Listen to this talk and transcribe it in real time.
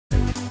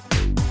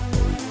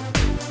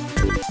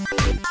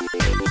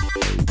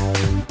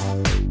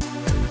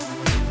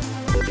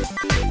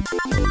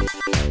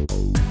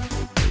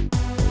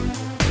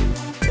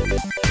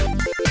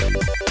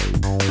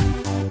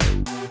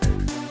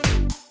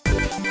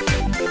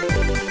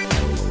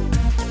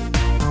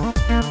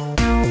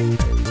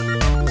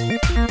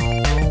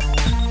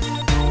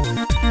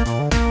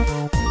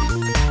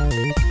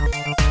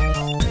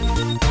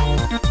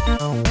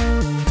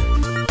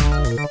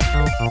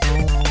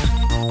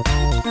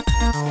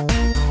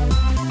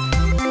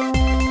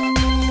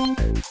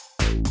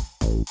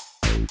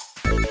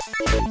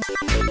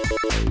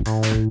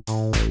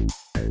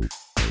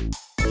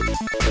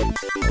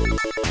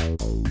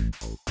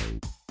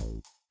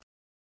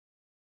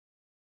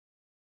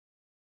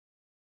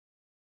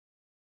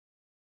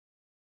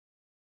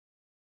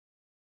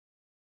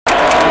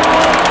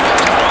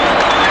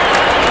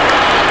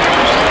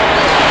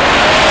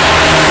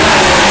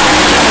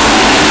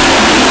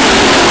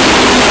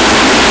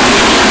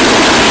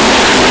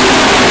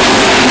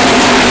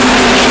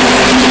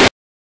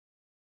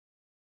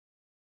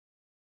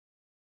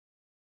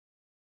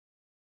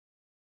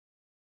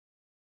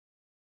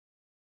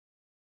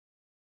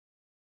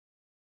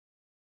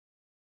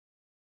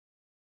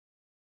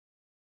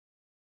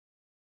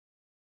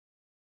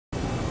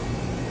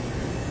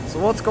So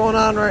what's going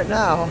on right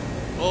now?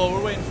 Well,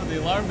 we're waiting for the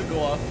alarm to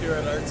go off here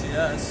at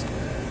RTS.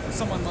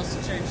 Someone must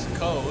have changed the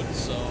code,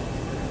 so...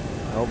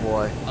 Oh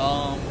boy.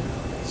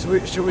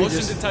 Should we motion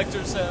just...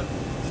 detectors have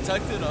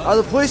detected us. Are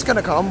the police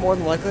gonna come, more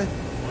than likely?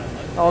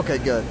 Oh, okay,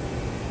 good.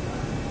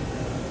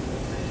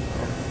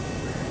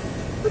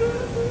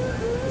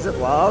 Is it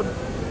loud?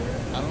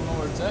 I don't know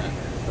where it's at.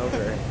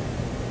 Okay.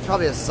 It's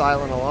probably a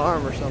silent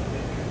alarm or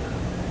something.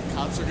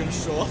 Cops are gonna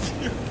show up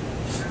here.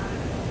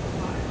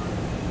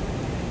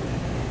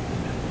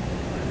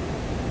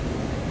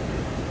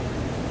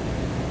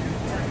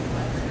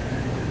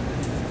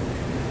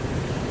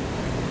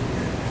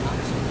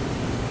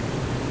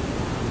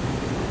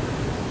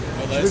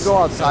 Should we go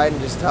outside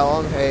and just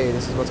tell them, hey,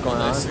 this is what's going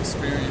on? Nice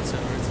experience at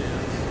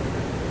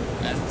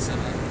RTS. At the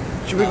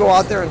center. Should we go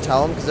out there and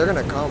tell them? Because they're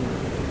going to come.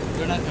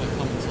 They're not going to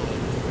come until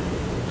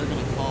they're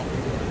going to call.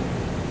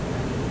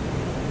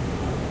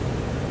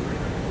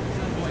 Is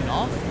that going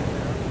off?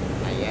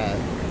 Not yet.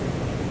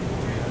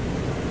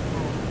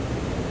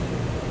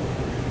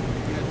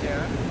 Yeah,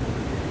 Dad.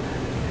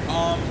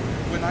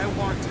 When I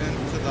walked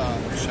into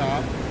the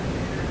shop,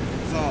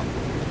 the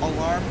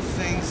alarm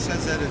thing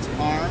says that it's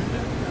armed.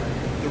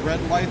 The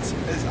red light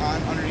is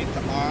on underneath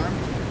the arm,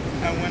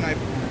 and when I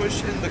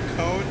push in the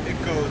code, it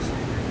goes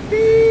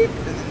beep,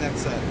 and then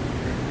that's it.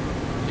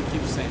 It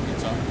keeps saying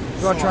it's armed.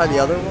 You want to try the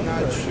other one? I'm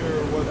not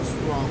sure what's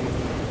wrong with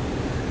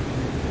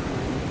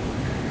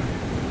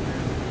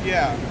it.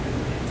 Yeah.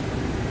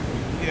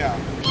 Yeah.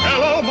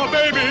 Hello, my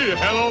baby.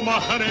 Hello, my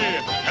honey.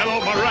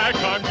 Hello, my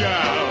ragtime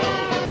gal.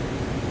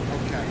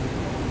 Okay.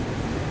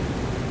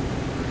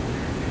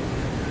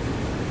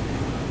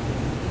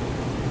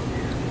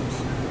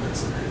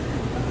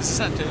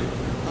 Center.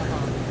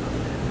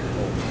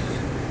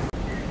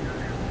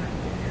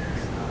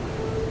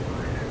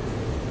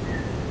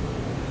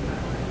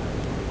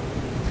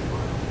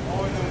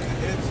 Oh, no,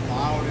 it's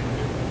loud in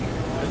here.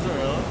 Is it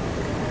really?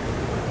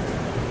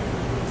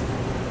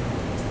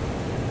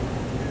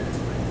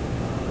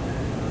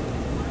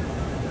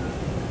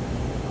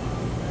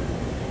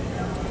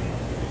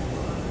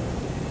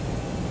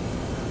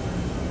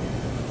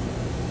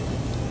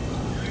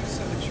 You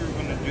said that you were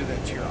going to do that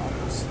to your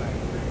office thing.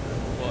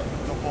 What?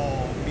 The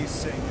whole me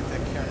saying get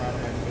that camera out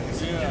of my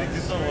face. Yeah, I'm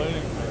still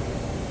waiting for it.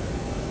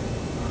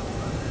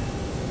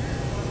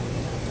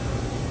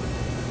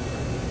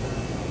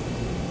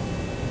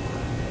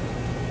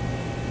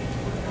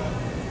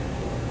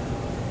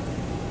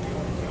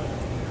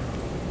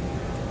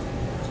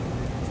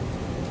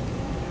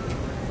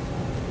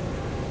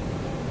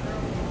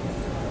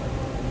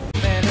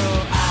 Pero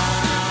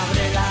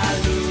abre la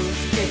luz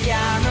que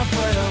ya no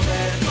puedo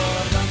ver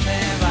por dónde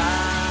vas.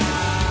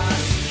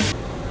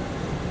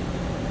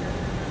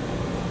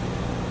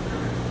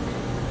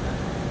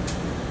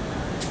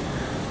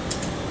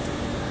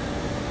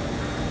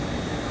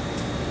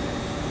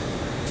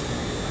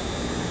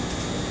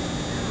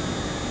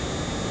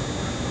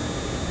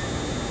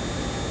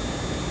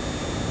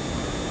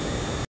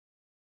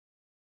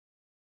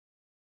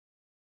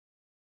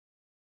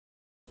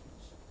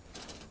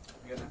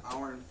 We got an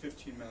hour and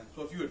 15 minutes.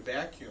 So if you would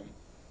vacuum.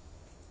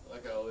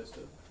 Like I always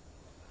do.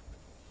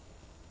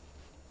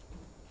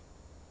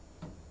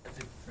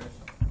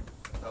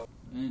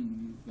 And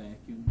you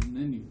vacuum, and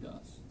then you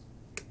dust.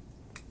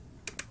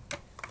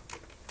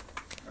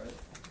 Alright.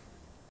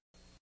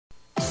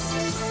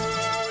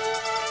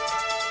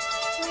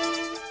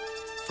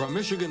 From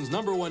Michigan's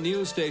 #1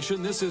 news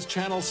station, this is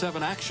Channel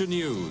 7 Action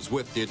News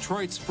with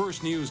Detroit's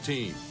first news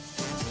team.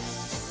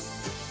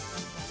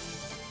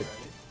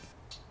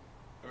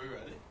 Are we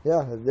ready?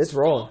 Yeah, it's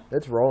rolling.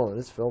 It's rolling.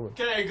 It's filming.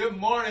 Okay, good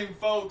morning,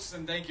 folks,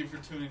 and thank you for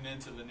tuning in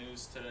to the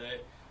news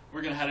today.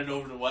 We're going to head it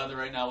over to the weather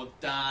right now with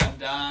Don.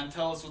 Don,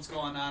 tell us what's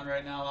going on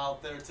right now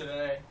out there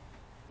today.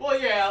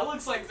 Well, yeah, it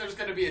looks like there's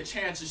going to be a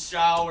chance of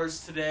showers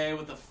today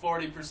with a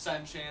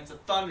 40% chance of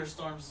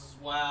thunderstorms as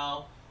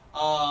well.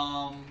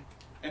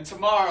 And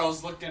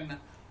tomorrow's looking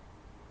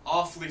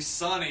awfully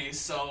sunny,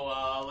 so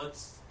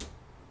let's,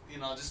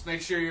 just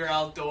make sure you're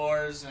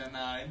outdoors and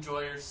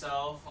enjoy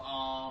yourself.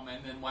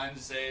 And then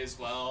Wednesday as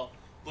well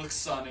looks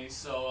sunny,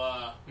 so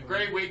a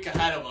great week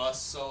ahead of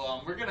us.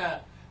 So we're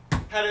gonna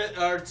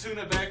tune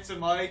it back to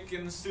Mike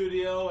in the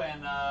studio,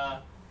 and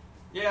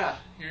yeah,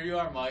 here you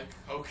are, Mike.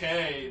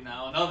 Okay,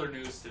 now another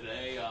news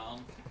today. A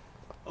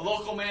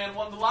local man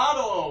won the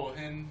lotto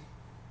in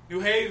New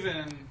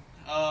Haven.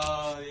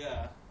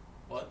 Yeah,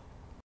 what?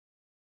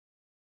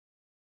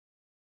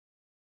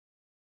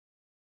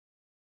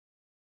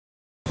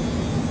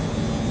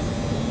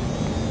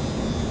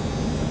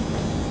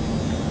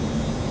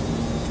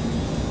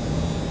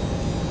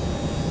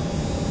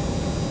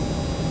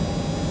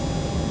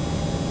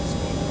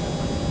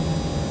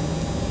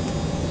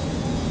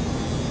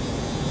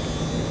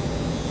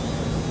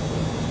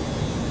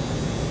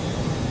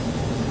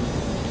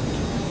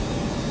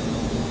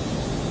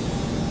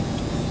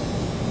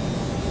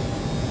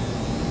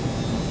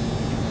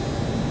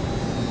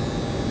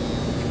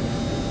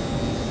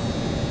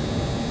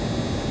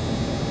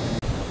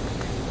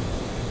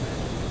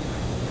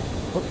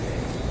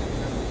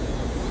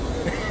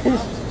 Cover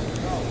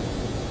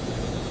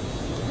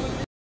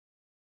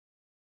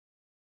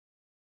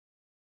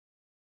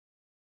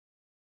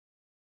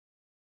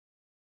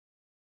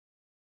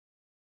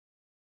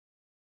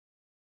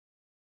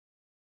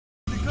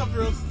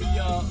up the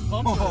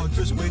bumper. Oh,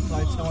 just wait till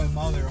I tell my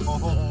mother.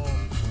 Oh,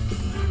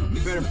 you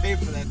better pay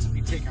for that to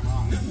be taken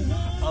off.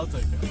 I'll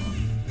take it.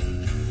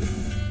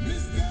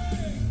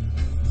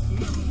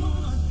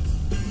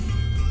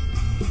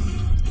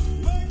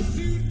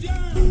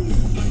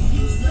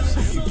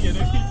 Are you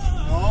kidding me?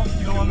 No,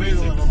 you don't want me to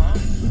leave them out.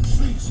 Isn't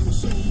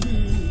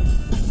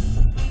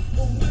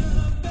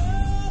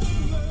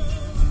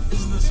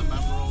this a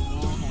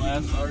memorable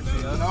last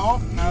RTS? No,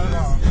 not at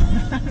all.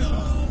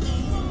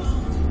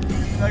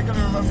 You're not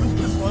gonna remember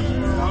this much for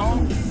a while?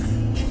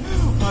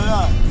 Why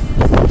not?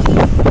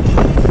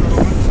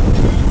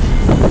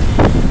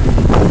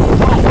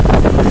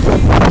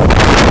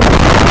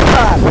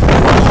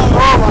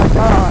 Oh my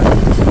god.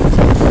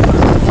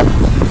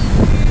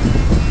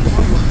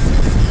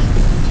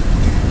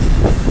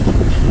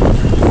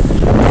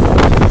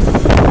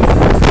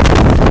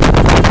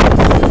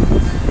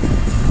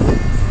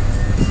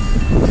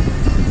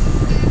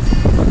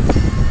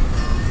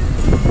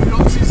 You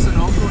don't see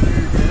Sunoco near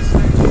your gas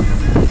station?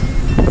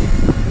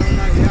 No,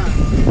 not yet.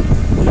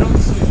 You don't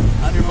see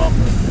on your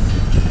bumper.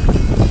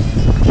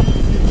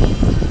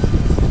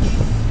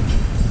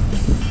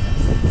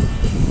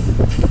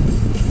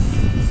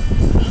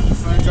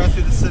 Want to drive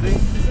through the city?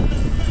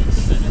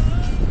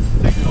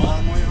 Take the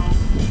long way home?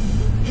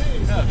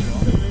 Yeah,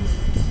 sure.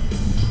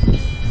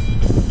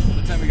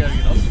 What time we gotta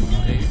get up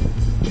tomorrow? 8?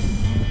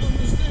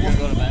 You gonna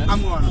go to Mass?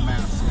 I'm going to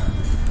Mass, yeah.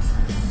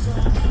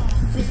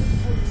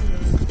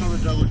 I thought the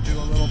judge would do a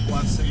little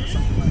blessing or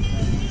something like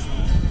that.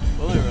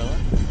 Will they really?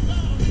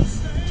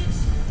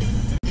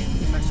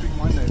 Next week,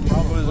 Monday,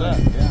 probably. What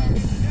is that? Yeah.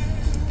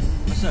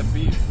 What's that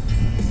beef?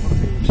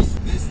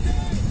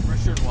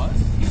 Richard what?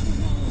 You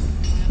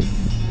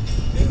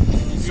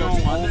Don't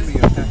George hold Monday? me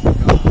a heck of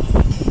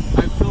I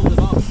filled it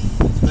up.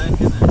 It's back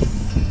in there.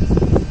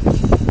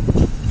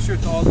 I'm sure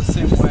it's all the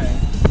same way.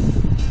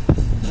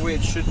 The way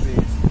it should be.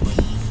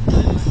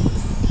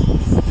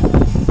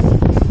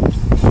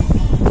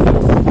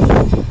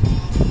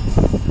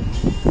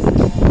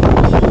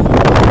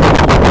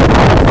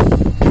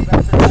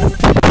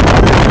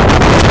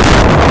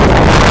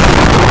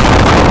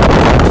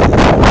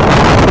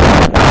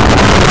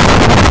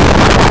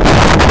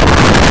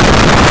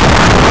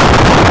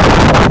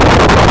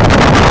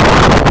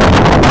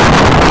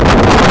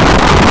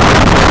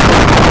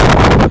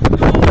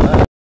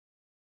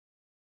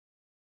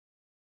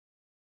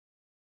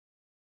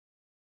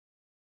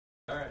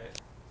 Alright.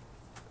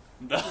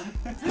 I'm done.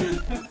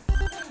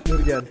 Do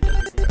it again. Do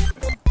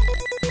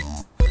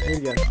it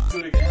again. Do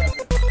it again.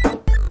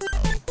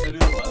 Can I do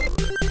the left?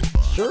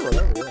 Sure,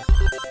 whatever,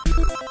 yeah.